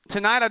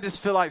tonight I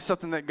just feel like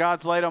something that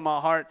God's laid on my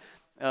heart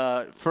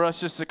for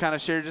us just to kind of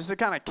share, just to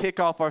kind of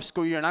kick off our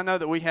school year. And I know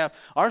that we have,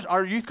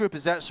 our youth group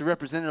is actually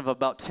representative of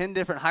about 10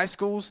 different high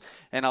schools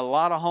and a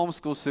lot of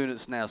homeschool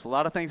students now. So a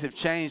lot of things have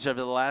changed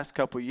over the last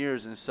couple of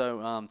years.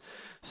 And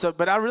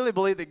but I really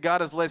believe that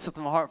God has laid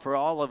something on my heart for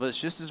all of us,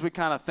 just as we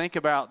kind of think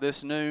about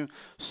this new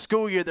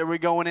school year that we're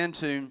going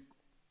into.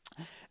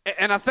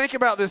 And I think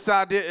about this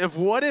idea of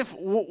what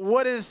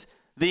is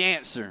the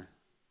answer?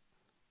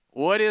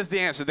 What is the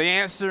answer? The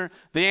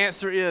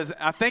answer is,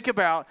 I think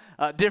about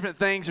different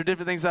things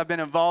I've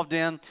been involved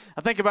in.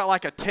 I think about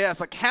like a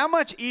test. Like how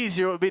much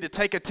easier it would be to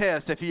take a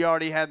test if you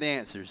already had the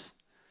answers?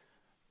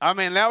 I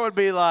mean, that would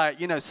be like,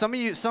 some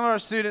of our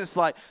students,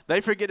 like,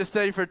 they forget to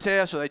study for a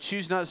test or they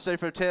choose not to study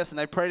for a test and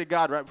they pray to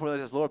God right before they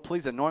test, Lord,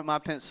 please anoint my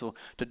pencil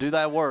to do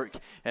thy work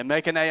and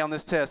make an A on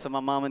this test so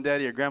my mom and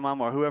daddy or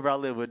grandmama or whoever I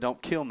live with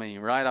don't kill me,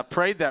 right? I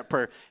prayed that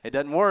prayer. It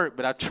doesn't work,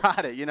 but I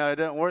tried it. It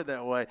doesn't work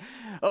that way.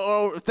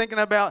 Or thinking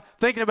about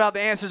the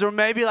answers, or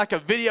maybe like a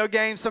video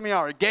game. Some of y'all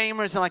are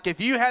gamers, and like if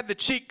you had the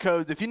cheat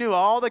codes, if you knew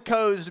all the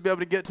codes to be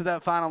able to get to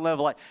that final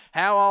level, like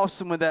how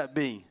awesome would that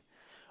be?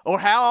 Or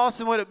how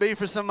awesome would it be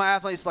for some of my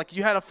athletes, like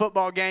you had a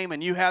football game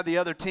and you had the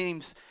other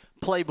team's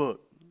playbook?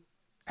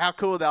 How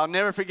cool that. I'll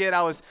never forget,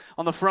 I was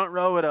on the front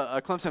row at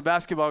a Clemson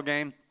basketball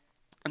game,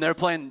 and they were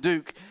playing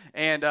Duke.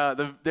 And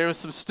there was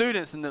some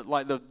students, and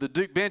the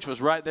Duke bench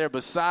was right there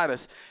beside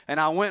us. And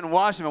I went and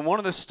watched them, and one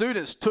of the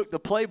students took the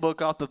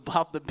playbook off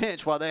the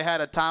bench while they had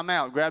a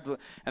timeout, grabbed it,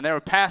 and they were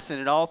passing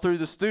it all through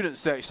the student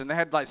section. They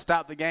had to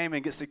stop the game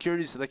and get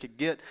security so they could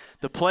get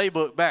the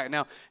playbook back.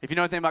 Now, if you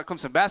know anything about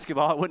Clemson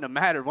basketball, it wouldn't have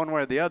mattered one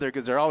way or the other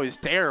because they're always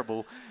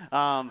terrible.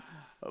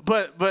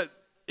 But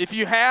if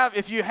you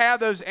have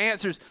those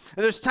answers,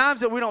 there's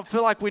times that we don't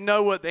feel like we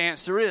know what the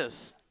answer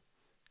is.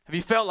 Have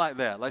you felt like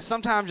that? Like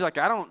sometimes you're like,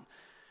 I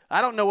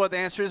don't know what the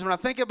answer is. When I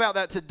think about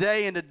that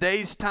today in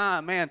today's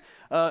time, man,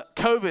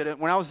 COVID,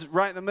 when I was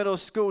right in the middle of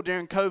school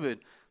during COVID,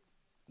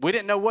 we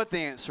didn't know what the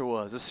answer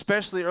was,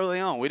 especially early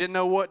on. We didn't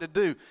know what to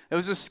do. It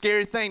was a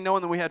scary thing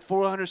knowing that we had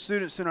 400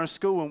 students in our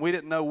school and we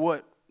didn't know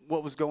what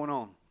was going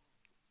on.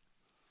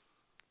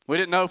 We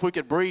didn't know if we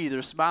could breathe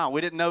or smile.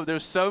 We didn't know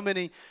there's so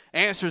many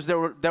answers that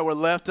were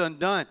left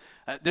undone.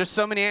 There's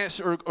so many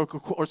answers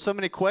or so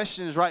many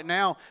questions right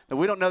now that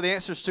we don't know the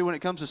answers to when it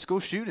comes to school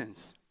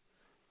shootings.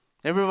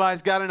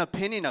 Everybody's got an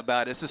opinion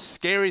about it. It's a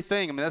scary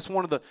thing. I mean, that's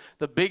one of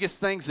the biggest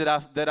things that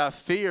I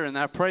fear, and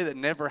I pray that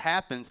never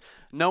happens,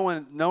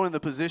 knowing the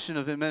position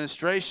of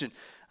administration.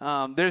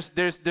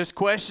 There's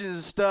questions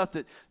and stuff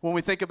that when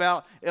we think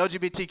about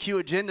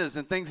LGBTQ agendas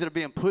and things that are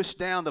being pushed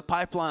down the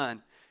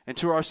pipeline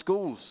into our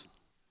schools.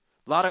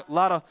 A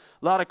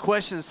lot of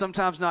questions,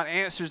 sometimes not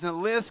answers, and the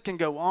list can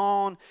go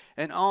on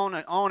and on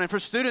and on. And for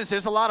students,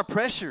 there's a lot of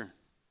pressure.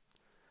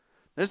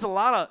 There's a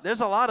lot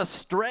of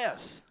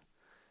stress.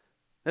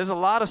 There's a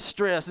lot of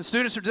stress. And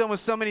students are dealing with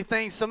so many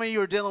things. Some of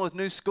you are dealing with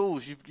new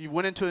schools. You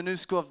went into a new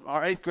school,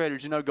 our 8th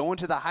graders, going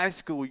to the high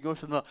school. You go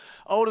from the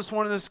oldest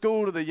one in the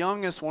school to the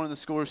youngest one in the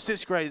school, or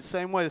 6th grade, the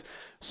same way.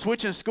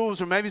 Switching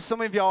schools, or maybe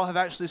some of y'all have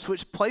actually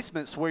switched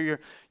placements where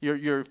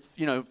you're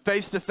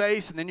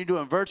face-to-face and then you're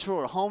doing virtual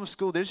or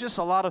homeschool. There's just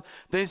a lot of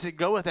things that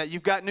go with that.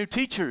 You've got new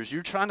teachers.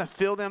 You're trying to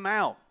fill them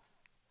out.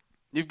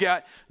 You've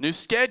got new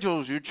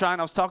schedules. I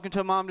was talking to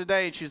a mom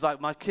today, and she's like,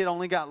 my kid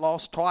only got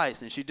lost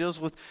twice, and she deals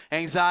with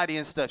anxiety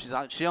and stuff. She's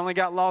like, she only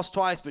got lost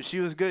twice, but she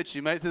was good. She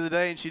made it through the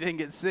day, and she didn't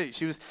get sick.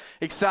 She was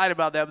excited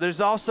about that. But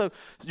there's also,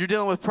 you're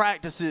dealing with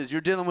practices.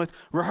 You're dealing with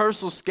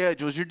rehearsal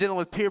schedules. You're dealing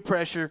with peer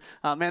pressure.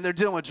 They're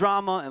dealing with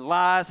drama and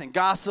lies and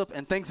gossip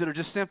and things that are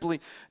just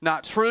simply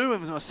not true.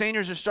 And my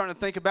seniors are starting to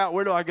think about,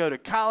 where do I go to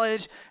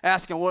college?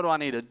 Asking, what do I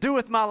need to do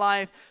with my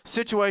life?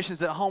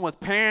 Situations at home with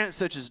parents,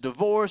 such as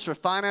divorce or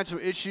financial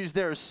issues.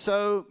 There are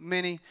so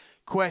many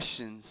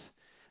questions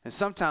and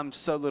sometimes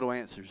so little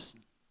answers.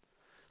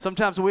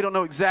 Sometimes we don't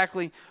know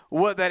exactly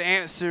what that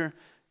answer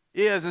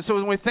is. And so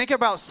when we think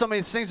about some of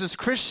these things as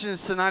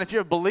Christians tonight, if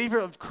you're a believer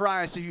of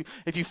Christ,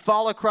 if you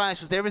follow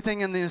Christ with everything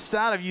in the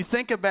inside of you,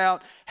 think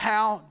about,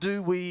 how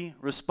do we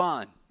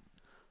respond?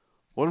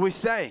 What do we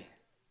say?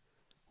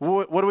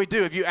 What do we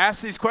do? If you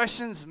ask these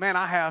questions, man,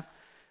 I have.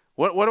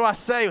 What do I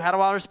say? How do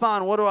I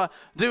respond? What do I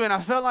do? And I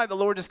felt like the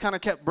Lord just kind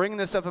of kept bringing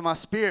this up in my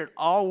spirit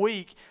all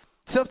week.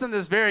 Something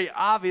that's very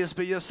obvious,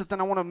 but yet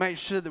something I want to make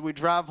sure that we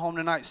drive home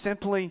tonight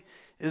simply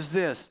is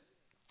this,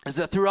 is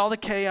that through all the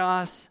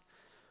chaos,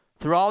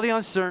 through all the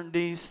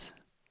uncertainties,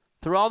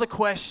 through all the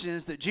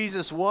questions, that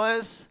Jesus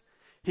was,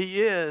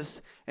 he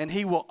is, and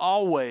he will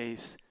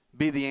always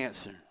be the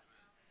answer.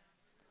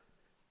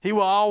 He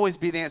will always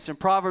be the answer. In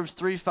Proverbs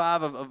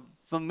 3:5, a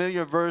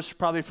familiar verse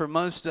probably for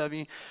most of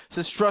you,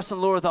 says, trust in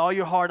the Lord with all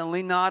your heart and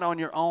lean not on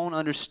your own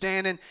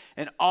understanding.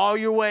 In all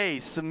your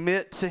ways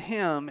submit to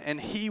him,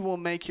 and he will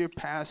make your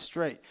path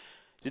straight.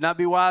 Do not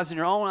be wise in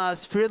your own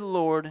eyes. Fear the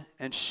Lord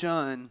and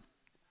shun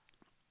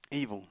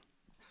evil.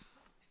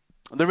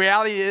 The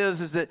reality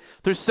is that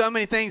there's so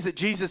many things that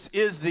Jesus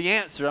is the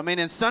answer. I mean,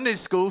 in Sunday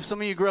school, some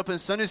of you grew up in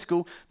Sunday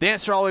school, the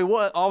answer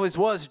always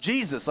was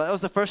Jesus. Like, that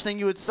was the first thing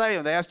you would say.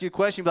 When they asked you a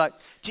question, you'd be like,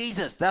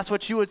 Jesus. That's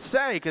what you would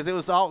say, because it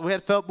was all, we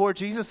had felt board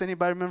Jesus.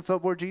 Anybody remember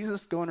felt board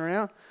Jesus going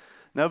around?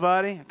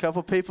 Nobody? A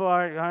couple people? All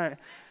right,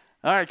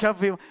 a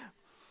couple people.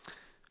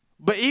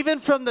 But even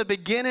from the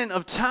beginning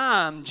of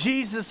time,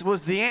 Jesus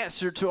was the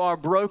answer to our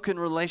broken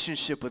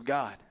relationship with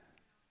God.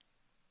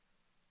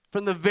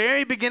 From the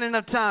very beginning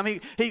of time,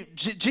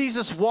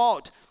 Jesus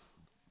walked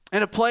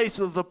in a place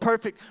with a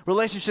perfect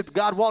relationship.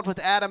 God walked with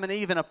Adam and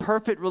Eve in a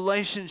perfect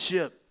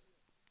relationship.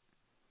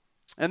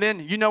 And then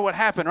you know what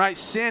happened, right?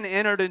 Sin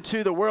entered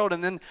into the world,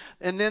 and then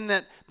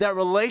that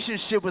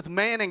relationship with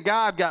man and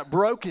God got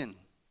broken.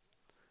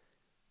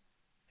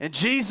 And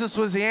Jesus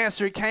was the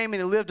answer. He came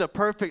and he lived a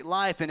perfect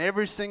life in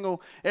every single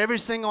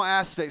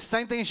aspect.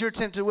 Same things you're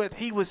tempted with,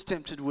 he was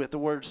tempted with, the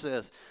word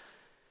says.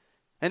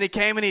 And he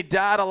came and he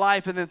died a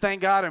life, and then thank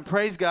God and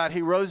praise God,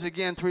 he rose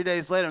again 3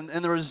 days later.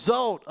 And the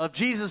result of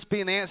Jesus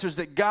being the answer is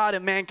that God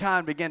and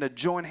mankind began to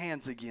join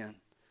hands again.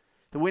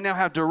 That we now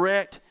have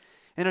direct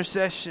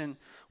intercession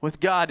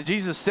with God.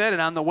 Jesus said it,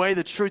 I'm the way,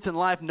 the truth, and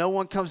life. No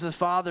one comes to the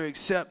Father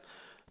except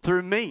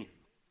through me.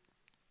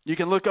 You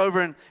can look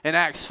over in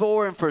Acts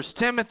 4 and 1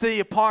 Timothy.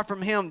 Apart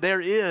from him, there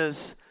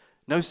is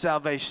no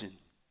salvation.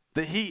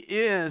 That he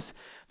is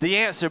the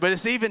answer. But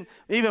it's even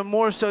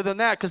more so than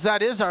that, because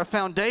that is our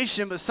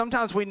foundation. But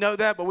sometimes we know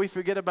that, but we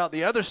forget about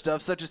the other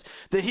stuff, such as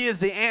that he is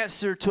the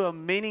answer to a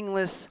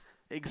meaningless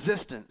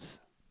existence.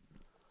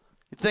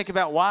 You think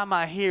about, why am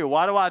I here?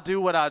 Why do I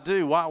do what I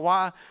do?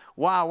 Why?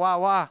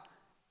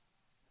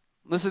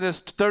 Listen to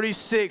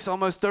this,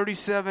 almost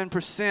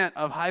 37%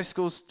 of high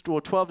school,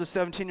 12 to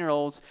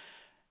 17-year-olds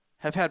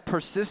have had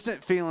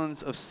persistent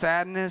feelings of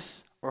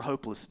sadness or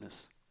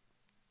hopelessness.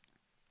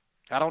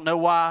 I don't know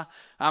why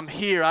I'm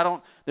here.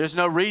 There's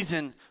no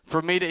reason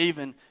for me to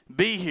even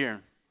be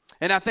here.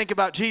 And I think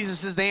about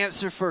Jesus as the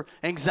answer for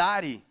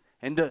anxiety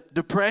and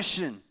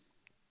depression.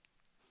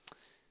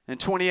 In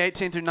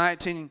 2018 through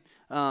 19,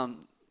 the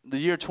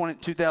year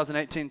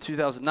 2018,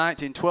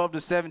 2019, 12 to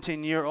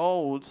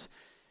 17-year-olds,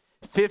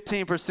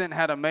 15%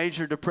 had a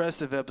major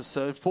depressive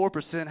episode.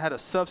 4% had a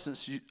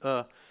substance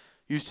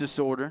use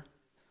disorder.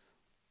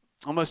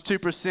 Almost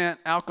 2%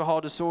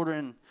 alcohol disorder,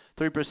 and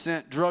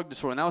 3% drug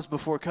disorder. And that was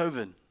before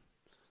COVID.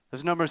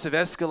 Those numbers have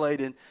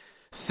escalated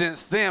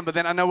since then. But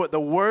then I know what the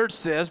Word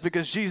says,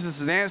 because Jesus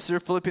is the answer.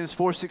 Philippians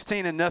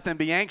 4:16, and nothing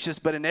be anxious,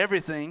 but in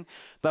everything,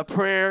 by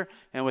prayer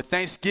and with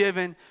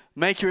thanksgiving,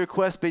 make your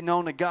requests be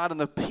known to God, and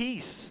the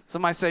peace,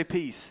 somebody say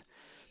peace.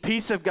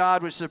 Peace of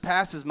God, which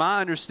surpasses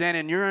my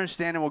understanding, your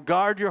understanding, will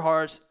guard your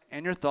hearts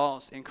and your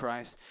thoughts in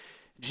Christ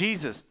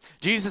Jesus.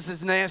 Jesus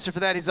is the answer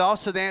for that. He's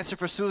also the answer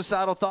for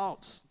suicidal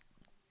thoughts.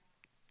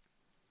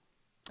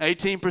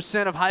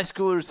 18% of high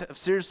schoolers have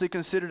seriously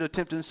considered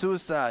attempting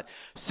suicide.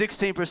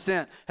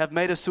 16% have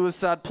made a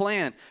suicide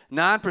plan.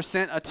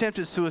 9%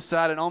 attempted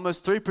suicide, and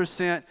almost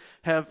 3%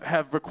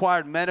 have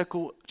required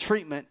medical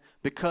treatment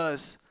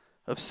because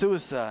of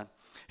suicide.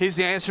 He's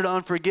the answer to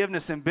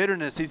unforgiveness and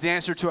bitterness. He's the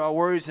answer to our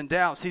worries and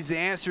doubts. He's the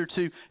answer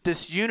to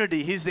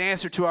disunity. He's the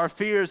answer to our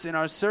fears and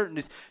our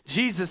certainties.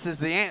 Jesus is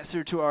the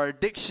answer to our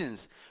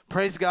addictions.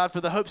 Praise God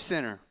for the Hope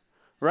Center,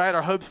 right?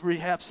 Our Hope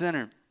Rehab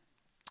Center.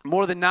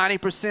 More than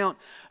 90%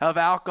 of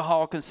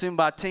alcohol consumed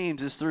by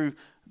teens is through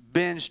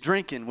binge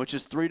drinking, which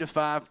is 3 to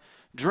 5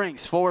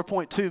 drinks.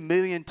 4.2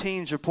 million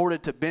teens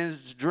reported to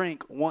binge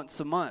drink once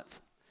a month.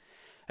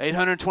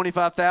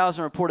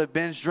 825,000 reported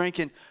binge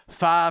drinking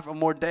 5 or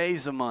more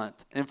days a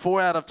month. And 4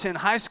 out of 10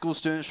 high school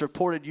students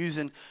reported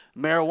using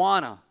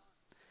marijuana.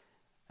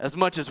 As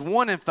much as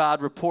 1 in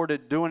 5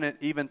 reported doing it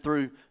even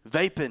through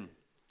vaping.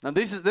 Now,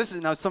 this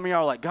is now some of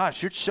y'all are like,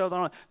 gosh, you're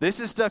showing. This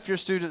is stuff your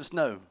students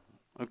know.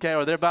 Okay,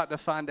 or they're about to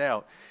find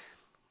out.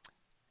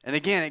 And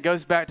again, it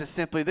goes back to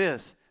simply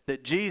this,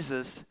 that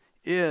Jesus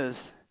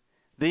is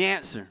the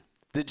answer.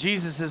 That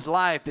Jesus is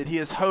life, that he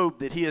is hope,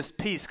 that he is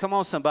peace. Come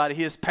on, somebody.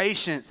 He is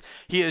patience.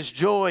 He is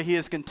joy. He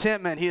is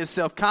contentment. He is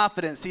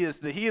self-confidence. He is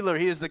the healer.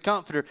 He is the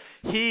comforter.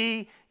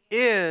 He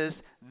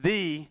is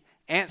the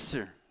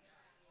answer.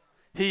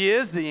 He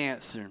is the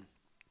answer.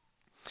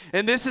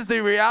 And this is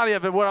the reality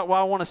of it. Why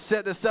I want to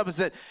set this up is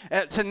that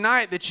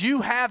tonight that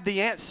you have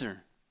the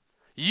answer.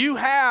 You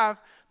have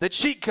the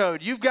cheat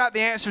code. You've got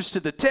the answers to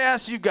the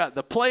test. You've got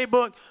the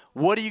playbook.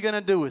 What are you going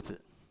to do with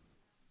it?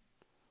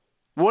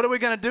 What are we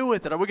going to do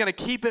with it? Are we going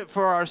to keep it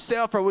for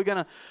ourselves, or are we going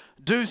to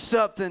do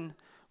something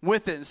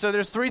with it? And so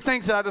there's 3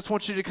 things that I just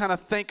want you to kind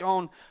of think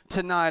on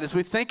tonight as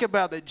we think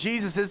about that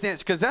Jesus is the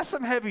answer, because that's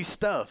some heavy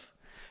stuff.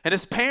 And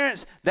as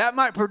parents, that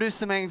might produce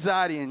some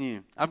anxiety in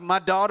you. My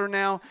daughter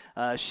now,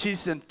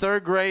 she's in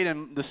 3rd grade,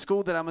 and the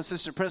school that I'm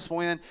assistant principal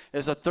in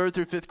is a 3rd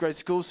through 5th grade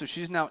school, so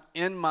she's now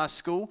in my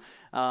school.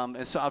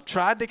 And so I've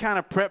tried to kind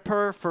of prep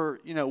her for,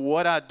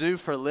 what I do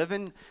for a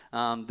living,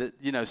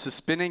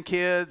 suspending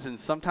kids, and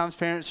sometimes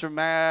parents are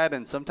mad,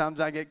 and sometimes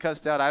I get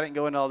cussed out. I didn't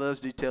go into all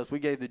those details. We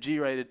gave the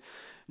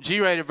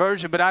G-rated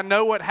version, but I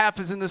know what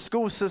happens in the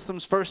school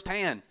systems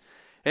firsthand.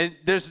 And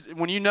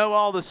when you know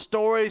all the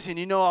stories and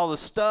you know all the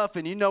stuff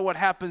and you know what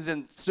happens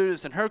in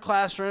students in her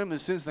classroom and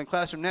students in the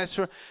classroom next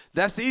to her,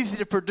 that's easy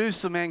to produce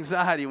some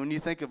anxiety when you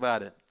think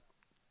about it.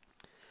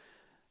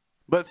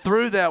 But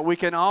through that, we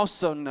can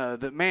also know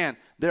that, man,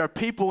 there are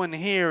people in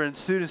here and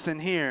students in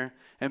here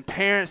and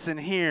parents in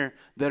here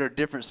that are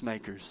difference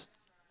makers.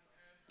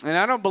 And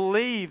I don't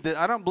believe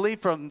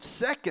for a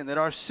second that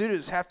our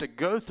students have to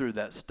go through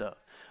that stuff.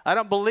 I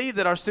don't believe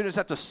that our students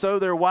have to sow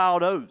their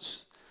wild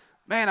oats.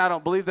 Man, I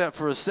don't believe that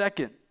for a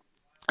second.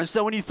 And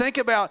so when you think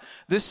about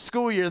this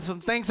school year,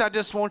 some things I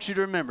just want you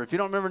to remember. If you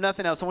don't remember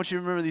nothing else, I want you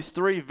to remember these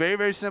three very,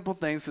 very simple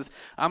things, because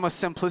I'm a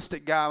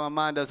simplistic guy. My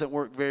mind doesn't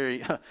work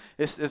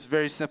it's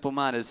very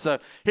simple-minded. So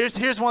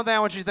here's one thing I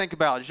want you to think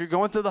about. As you're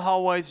going through the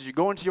hallways, as you're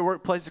going to your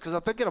workplaces, because I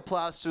think it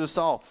applies to us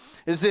all,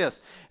 is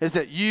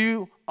that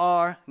you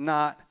are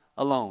not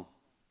alone.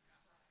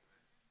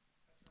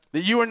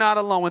 That you are not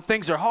alone. When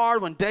things are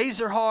hard, when days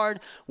are hard,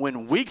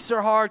 when weeks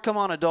are hard, come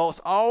on,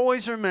 adults,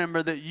 always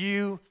remember that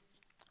you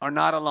are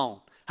not alone.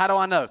 How do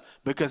I know?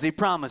 Because he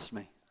promised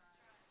me.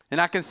 And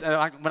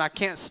when I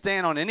can't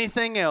stand on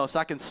anything else,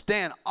 I can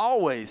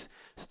always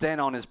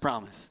stand on his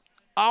promise.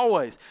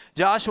 Always.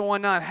 Joshua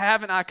 1:9,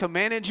 haven't I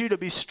commanded you to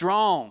be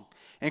strong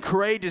and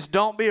courageous?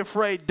 Don't be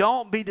afraid.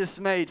 Don't be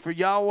dismayed. For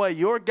Yahweh,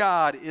 your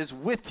God, is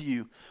with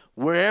you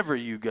wherever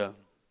you go.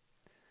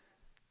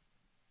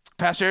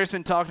 Pastor Eric's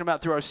been talking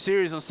about through our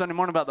series on Sunday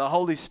morning about the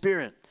Holy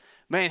Spirit.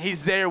 Man,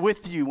 he's there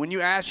with you. When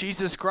you ask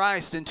Jesus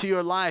Christ into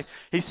your life,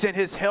 he sent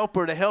his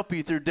helper to help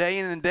you through day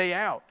in and day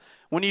out.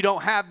 When you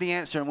don't have the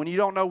answer and when you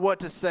don't know what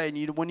to say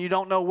and when you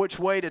don't know which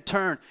way to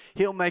turn,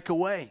 he'll make a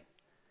way.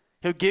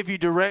 He'll give you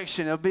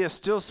direction. It'll be a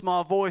still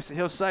small voice and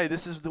he'll say,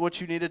 this is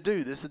what you need to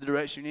do. This is the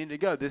direction you need to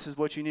go. This is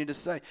what you need to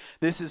say.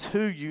 This is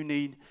who you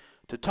need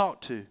to talk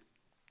to.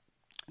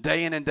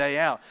 Day in and day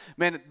out.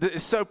 Man,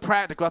 it's so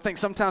practical. I think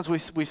sometimes we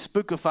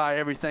spookify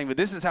everything, but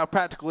this is how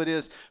practical it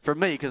is for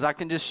me, because I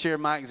can just share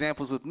my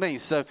examples with me.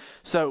 So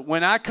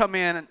when I come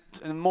in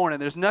the morning,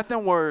 there's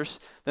nothing worse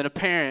than a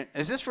parent.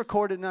 Is this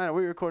recorded tonight? Are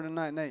we recording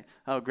tonight, Nate?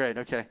 Oh, great.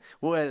 Okay.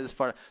 We'll edit this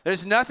part.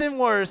 There's nothing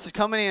worse than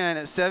coming in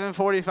at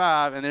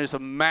 7:45 and there's a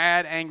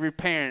mad, angry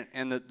parent,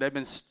 and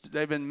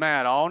they've been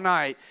mad all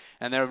night,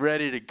 and they're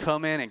ready to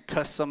come in and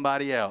cuss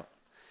somebody out.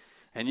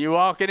 And you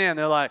walking in,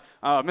 they're like,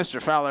 oh,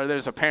 Mr. Fowler,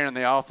 there's a parent in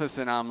the office.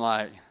 And I'm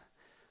like,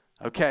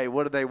 okay,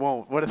 what do they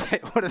want? What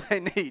do they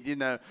need? You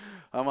know,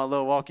 on my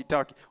little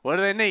walkie-talkie. What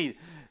do they need?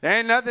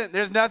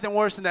 There's nothing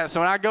worse than that.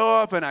 So when I go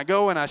up and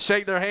I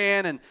shake their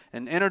hand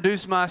and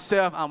introduce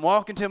myself, I'm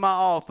walking to my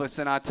office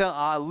and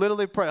I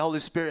literally pray, Holy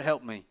Spirit,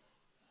 help me.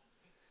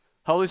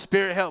 Holy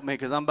Spirit, help me,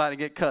 because I'm about to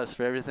get cussed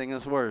for everything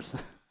that's worse.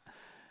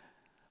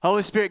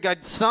 Holy Spirit,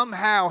 God,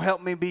 somehow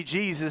help me be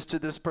Jesus to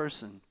this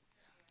person.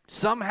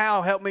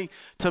 Somehow help me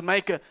to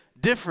make a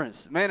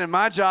difference. Man, in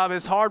my job,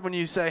 it's hard when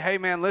you say, hey,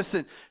 man,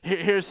 listen,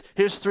 here's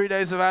 3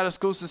 days of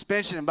out-of-school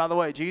suspension. And by the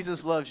way,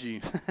 Jesus loves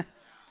you.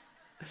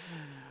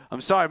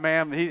 I'm sorry,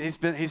 ma'am. He's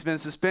been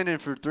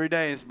suspended for 3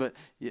 days,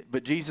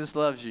 but Jesus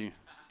loves you.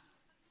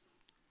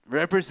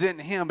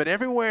 Representing him. But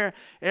everywhere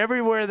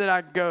that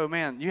I go,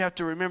 man, you have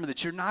to remember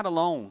that you're not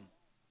alone.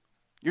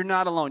 You're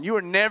not alone. You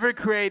were never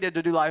created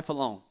to do life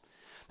alone.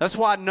 That's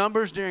why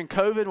numbers during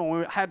COVID, when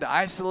we had to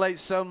isolate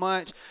so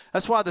much,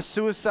 that's why the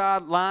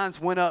suicide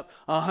lines went up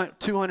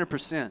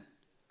 200%.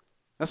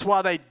 That's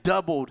why they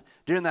doubled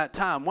during that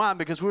time. Why?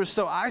 Because we were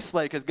so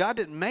isolated, because God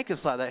didn't make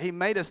us like that. He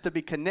made us to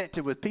be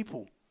connected with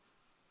people.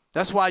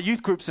 That's why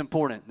youth group's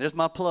important. There's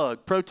my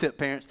plug. Pro tip,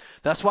 parents.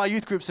 That's why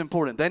youth group's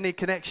important. They need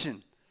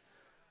connection.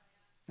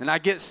 And I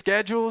get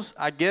schedules.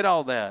 I get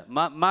all that.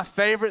 My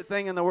favorite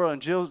thing in the world,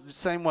 and Jill the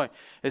same way,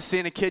 is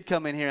seeing a kid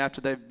come in here after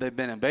they've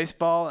been in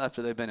baseball,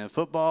 after they've been in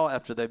football,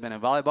 after they've been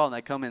in volleyball, and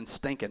they come in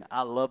stinking.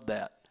 I love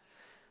that.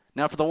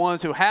 Now, for the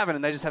ones who haven't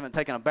and they just haven't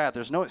taken a bath,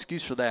 there's no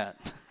excuse for that.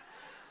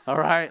 All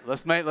right?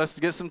 Let's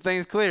get some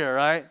things clear, all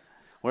right?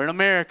 We're in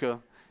America.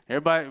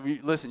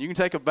 Everybody, listen, you can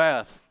take a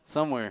bath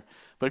somewhere.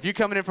 But if you're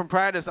coming in from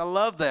practice, I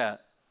love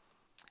that.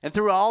 And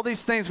through all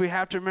these things, we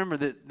have to remember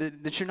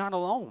that you're not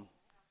alone.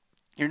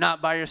 You're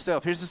not by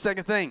yourself. Here's the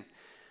second thing.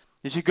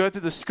 As you go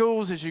through the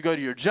schools, as you go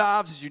to your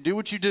jobs, as you do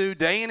what you do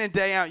day in and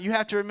day out, you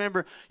have to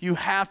remember you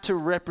have to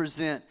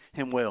represent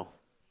him well.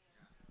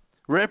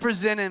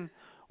 Represent him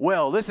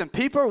well. Listen,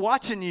 people are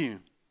watching you.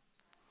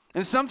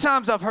 And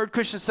sometimes I've heard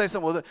Christians say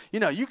something,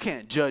 well, you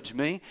can't judge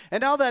me.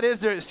 And all that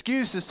is their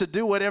excuse is to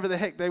do whatever the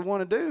heck they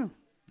want to do.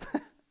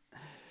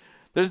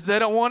 They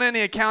don't want any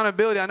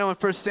accountability. I know in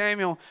 1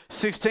 Samuel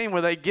 16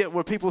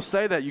 where people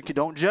say that,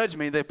 don't judge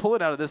me. They pull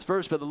it out of this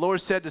verse. But the Lord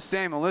said to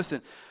Samuel,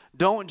 listen,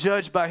 don't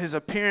judge by his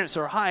appearance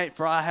or height,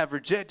 for I have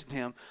rejected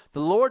him.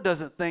 The Lord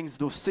doesn't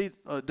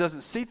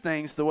see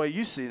things the way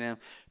you see them.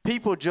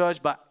 People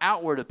judge by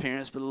outward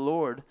appearance, but the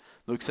Lord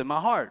looks at my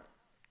heart.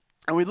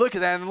 And we look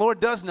at that, and the Lord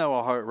does know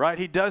our heart, right?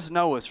 He does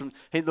know us.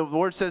 The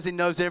Lord says he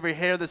knows every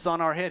hair that's on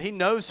our head. He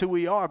knows who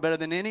we are better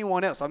than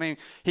anyone else. I mean,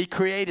 he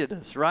created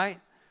us, right?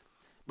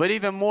 But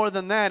even more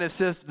than that, it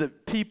says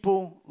that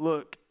people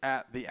look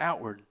at the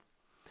outward.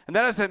 And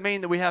that doesn't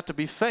mean that we have to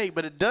be fake,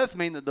 but it does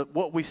mean that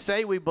what we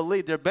say we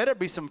believe, there better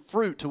be some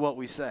fruit to what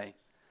we say.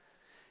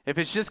 If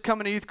it's just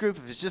coming to youth group,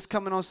 if it's just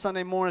coming on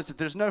Sunday mornings, if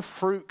there's no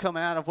fruit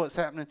coming out of what's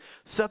happening,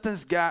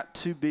 something's got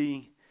to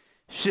be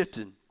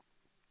shifted.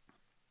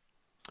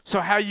 So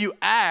how you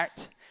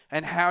act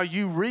and how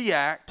you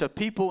react to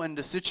people and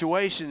to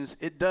situations,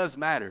 it does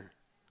matter.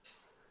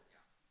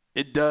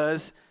 It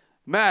does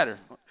matter.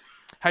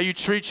 How you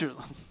treat your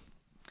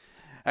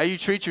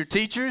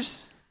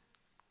teachers,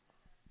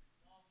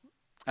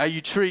 how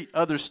you treat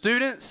other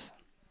students.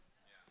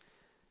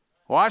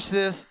 Watch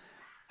this.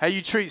 How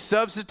you treat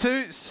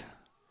substitutes.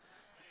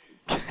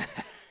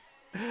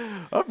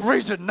 I'm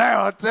preaching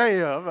now, I tell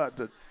you. I'm about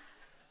to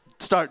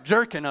start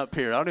jerking up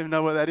here. I don't even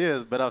know what that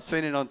is, but I've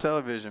seen it on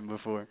television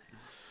before.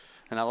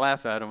 And I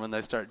laugh at them when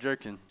they start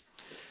jerking.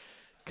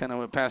 Kind of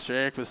what Pastor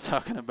Eric was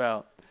talking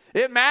about.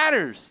 It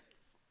matters.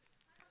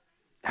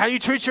 How you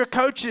treat your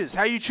coaches,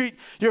 how you treat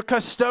your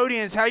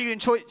custodians, how you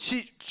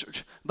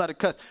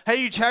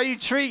how you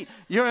treat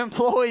your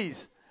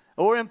employees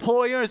or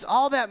employers,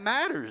 all that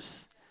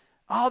matters.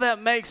 All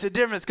that makes a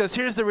difference, because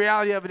here's the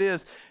reality of it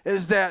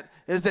is that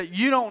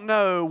you don't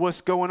know what's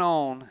going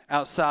on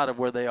outside of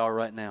where they are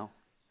right now.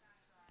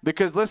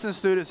 Because listen,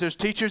 students, there's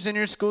teachers in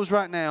your schools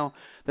right now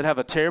that have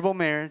a terrible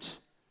marriage.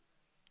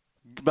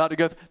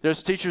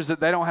 There's teachers that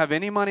they don't have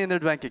any money in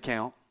their bank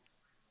account.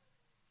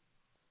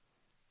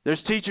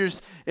 There's teachers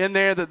in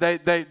there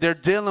that they're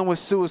dealing with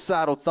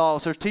suicidal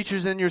thoughts. There's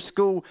teachers in your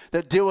school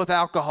that deal with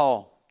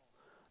alcohol.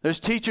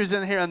 There's teachers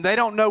in here and they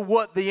don't know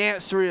what the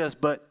answer is,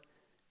 but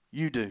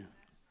you do.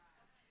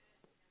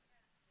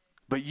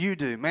 But you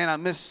do. Man, I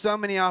missed so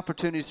many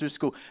opportunities through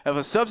school. If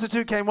a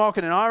substitute came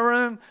walking in our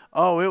room,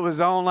 it was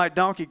on like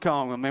Donkey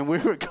Kong. I mean, we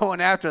were going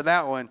after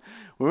that one.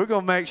 We were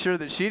going to make sure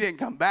that she didn't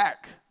come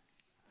back.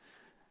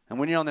 And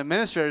when you're on the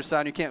administrator side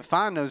and you can't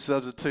find those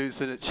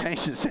substitutes, and it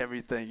changes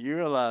everything. You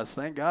realize,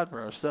 thank God for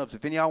our subs.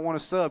 If any of y'all want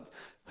a sub,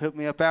 hook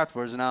me up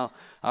afterwards, and I'll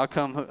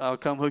come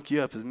hook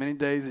you up as many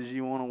days as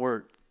you want to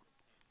work.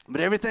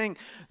 But everything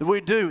that we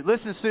do,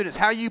 listen, students,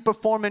 how you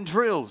perform in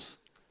drills,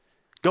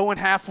 going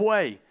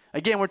halfway.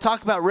 Again, we're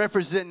talking about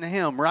representing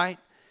Him, right?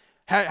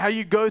 How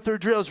you go through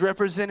drills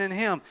representing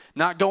Him,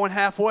 not going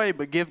halfway,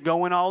 but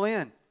going all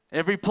in.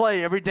 Every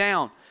play, every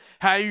down.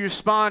 How you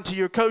respond to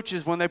your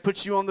coaches when they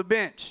put you on the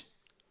bench,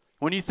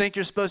 when you think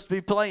you're supposed to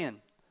be playing.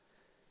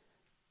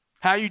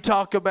 How you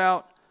talk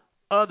about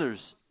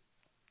others.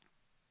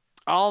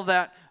 All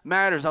that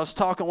matters. I was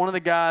talking to one of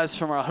the guys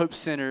from our Hope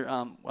Center.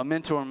 I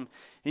mentor him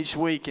each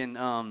week, and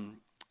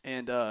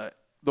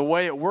the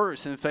way it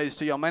works in phase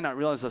 2, y'all may not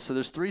realize this. So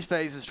there's 3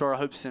 phases to our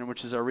Hope Center,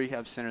 which is our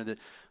rehab center that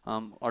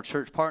our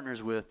church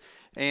partners with.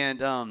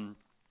 And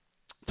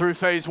through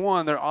phase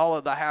 1, they're all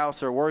at the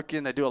house. They're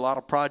working. They do a lot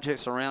of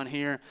projects around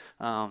here.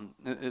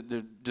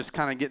 They're just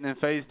kind of getting them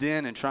phased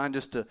in and trying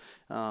just to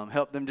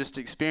help them just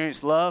to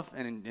experience love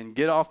and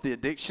get off the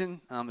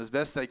addiction as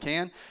best they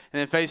can.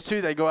 And in phase 2,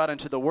 they go out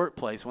into the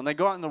workplace. When they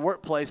go out in the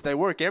workplace, they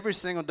work every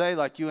single day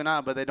like you and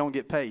I, but they don't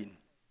get paid.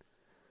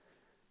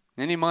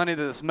 Any money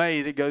that's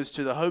made, it goes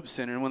to the Hope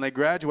Center. And when they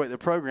graduate the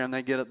program,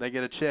 they get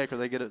a check, or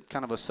they get a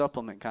kind of a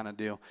supplement kind of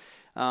deal.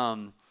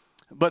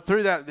 But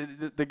through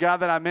that, the guy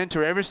that I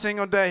mentor, every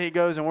single day he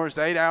goes and works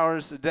 8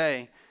 hours a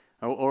day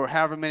or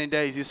however many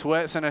days. He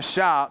sweats in a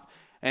shop,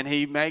 and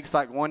he makes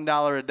like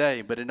 $1 a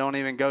day, but it don't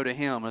even go to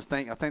him. I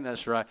think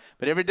that's right.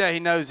 But every day he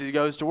knows he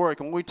goes to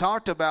work. And what we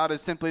talked about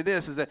is simply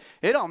this, is that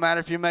it don't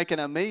matter if you're making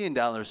 $1 million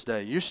a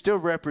day. You're still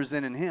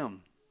representing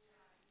Him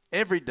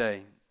every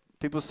day.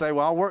 People say,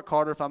 well, I'll work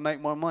harder if I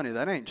make more money.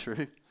 That ain't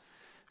true.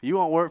 You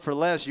won't work for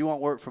less. You won't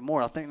work for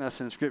more. I think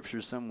that's in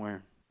Scripture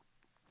somewhere.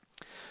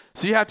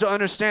 So you have to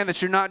understand that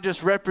you're not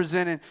just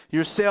representing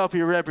yourself.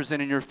 You're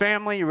representing your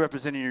family. You're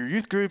representing your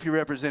youth group. You're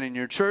representing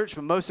your church.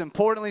 But most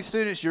importantly,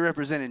 students, you're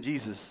representing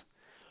Jesus.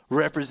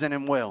 Represent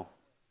Him well.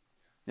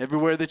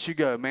 Everywhere that you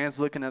go, man's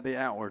looking at the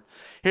outward.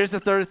 Here's the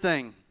third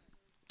thing.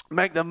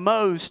 Make the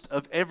most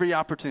of every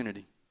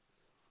opportunity.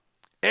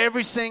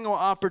 Every single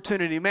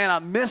opportunity. Man, I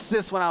missed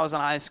this when I was in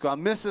high school. I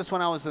missed this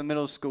when I was in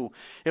middle school.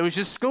 It was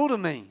just school to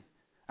me.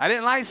 I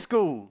didn't like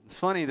school. It's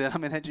funny that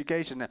I'm in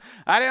education now.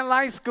 I didn't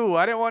like school.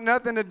 I didn't want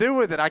nothing to do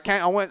with it.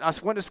 I went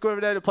to school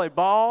every day to play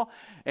ball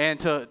and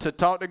to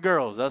talk to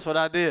girls. That's what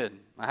I did.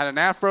 I had an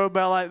afro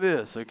belt like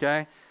this,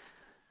 okay?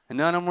 And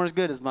none of them were as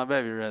good as my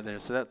baby right there.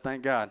 So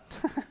thank God.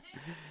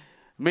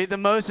 Make the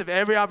most of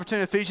every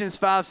opportunity. Ephesians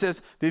 5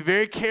 says, be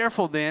very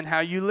careful then how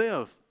you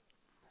live.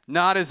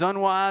 Not as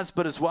unwise,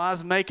 but as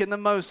wise, making the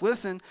most,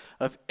 listen,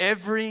 of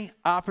every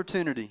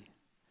opportunity.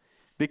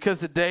 Because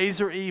the days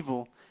are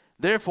evil.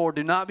 Therefore,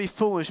 do not be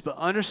foolish, but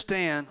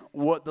understand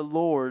what the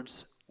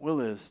Lord's will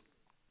is.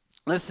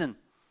 Listen,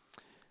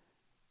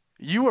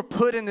 you were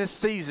put in this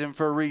season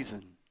for a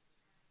reason.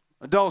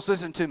 Adults,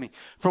 listen to me.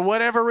 For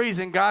whatever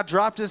reason, God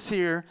dropped us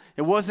here.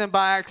 It wasn't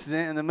by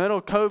accident. In the middle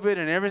of COVID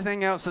and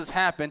everything else that's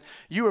happened,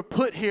 you were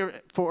put here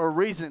for a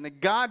reason. That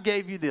God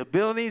gave you the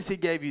abilities. He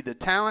gave you the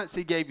talents.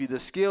 He gave you the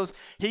skills.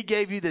 He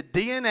gave you the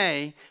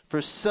DNA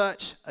for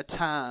such a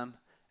time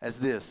as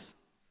this.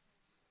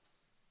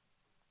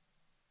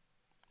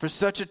 for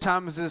such a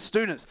time as this.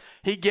 Students,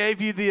 he gave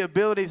you the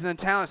abilities and the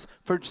talents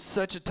for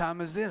such a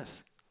time as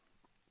this.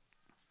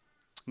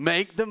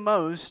 Make the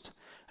most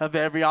of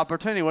every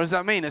opportunity. What does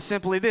that mean? It's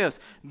simply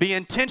this. Be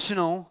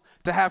intentional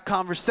to have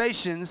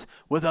conversations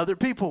with other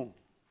people.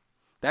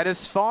 That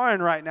is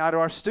foreign right now to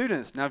our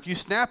students. Now, if you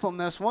snap them,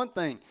 that's one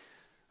thing.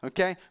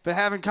 Okay? But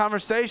having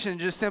conversation,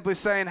 just simply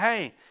saying,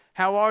 hey,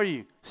 how are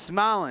you?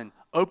 Smiling.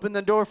 Open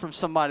the door from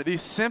somebody.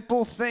 These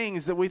simple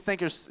things that we think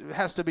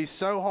has to be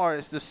so hard.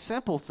 It's the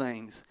simple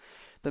things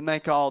that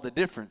make all the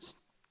difference.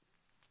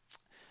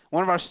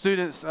 One of our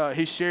students,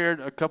 he shared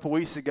a couple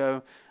weeks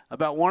ago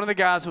about one of the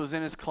guys who was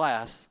in his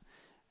class.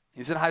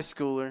 He's a high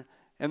schooler.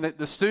 And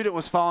the student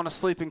was falling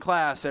asleep in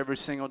class every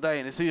single day.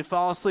 And as he would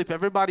fall asleep,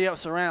 everybody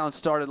else around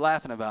started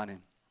laughing about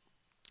him.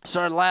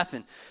 Started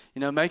laughing,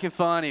 making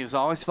fun. He was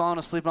always falling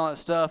asleep and all that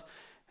stuff.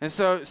 And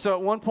so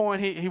at one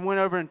point, he went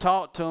over and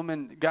talked to him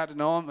and got to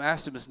know him,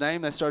 asked him his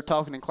name. They started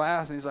talking in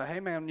class. And he's like, hey,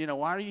 man,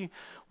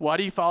 why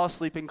do you fall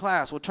asleep in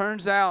class? Well,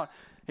 turns out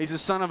he's the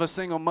son of a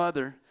single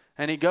mother.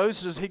 And he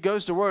goes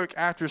to work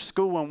after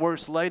school and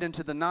works late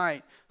into the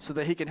night so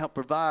that he can help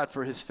provide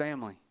for his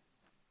family.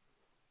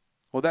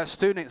 Well, that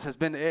student has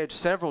been to Edge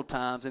several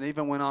times and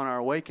even went on our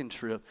Awaken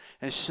trip,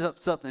 and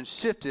something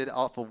shifted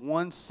off of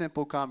one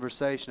simple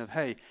conversation of,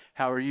 hey,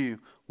 how are you?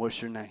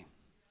 What's your name?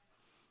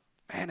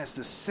 Man, it's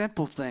the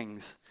simple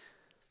things.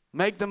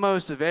 Make the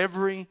most of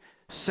every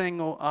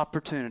single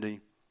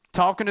opportunity.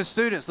 Talking to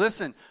students,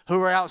 listen,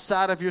 who are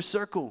outside of your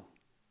circle.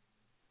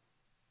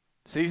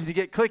 It's easy to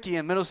get cliquey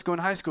in middle school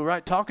and high school,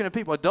 right? Talking to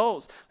people,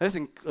 adults.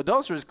 Listen,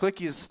 adults are as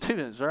cliquey as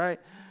students, right?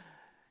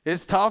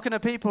 It's talking to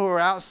people who are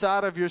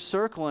outside of your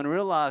circle and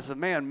realize that,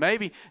 man,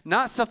 maybe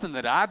not something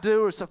that I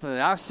do or something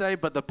that I say,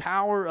 but the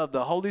power of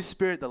the Holy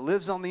Spirit that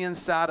lives on the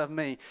inside of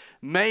me,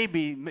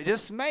 maybe,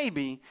 just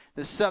maybe,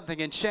 that something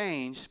can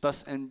change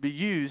and be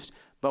used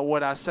by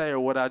what I say or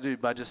what I do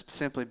by just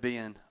simply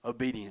being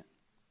obedient.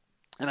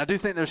 And I do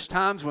think there's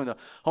times when the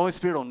Holy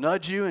Spirit will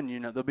nudge you, and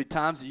there'll be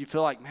times that you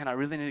feel like, man, I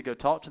really need to go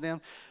talk to them.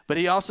 But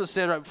he also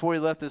said right before he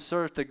left this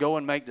earth to go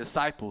and make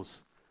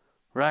disciples,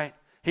 right?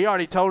 He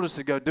already told us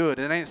to go do it.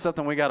 It ain't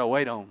something we got to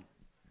wait on.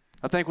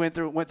 I think we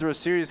went through a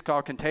series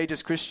called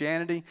Contagious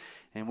Christianity,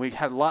 and we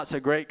had lots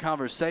of great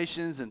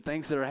conversations and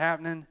things that are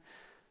happening.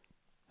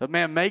 But,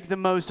 man, make the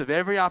most of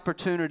every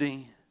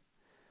opportunity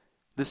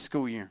this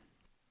school year.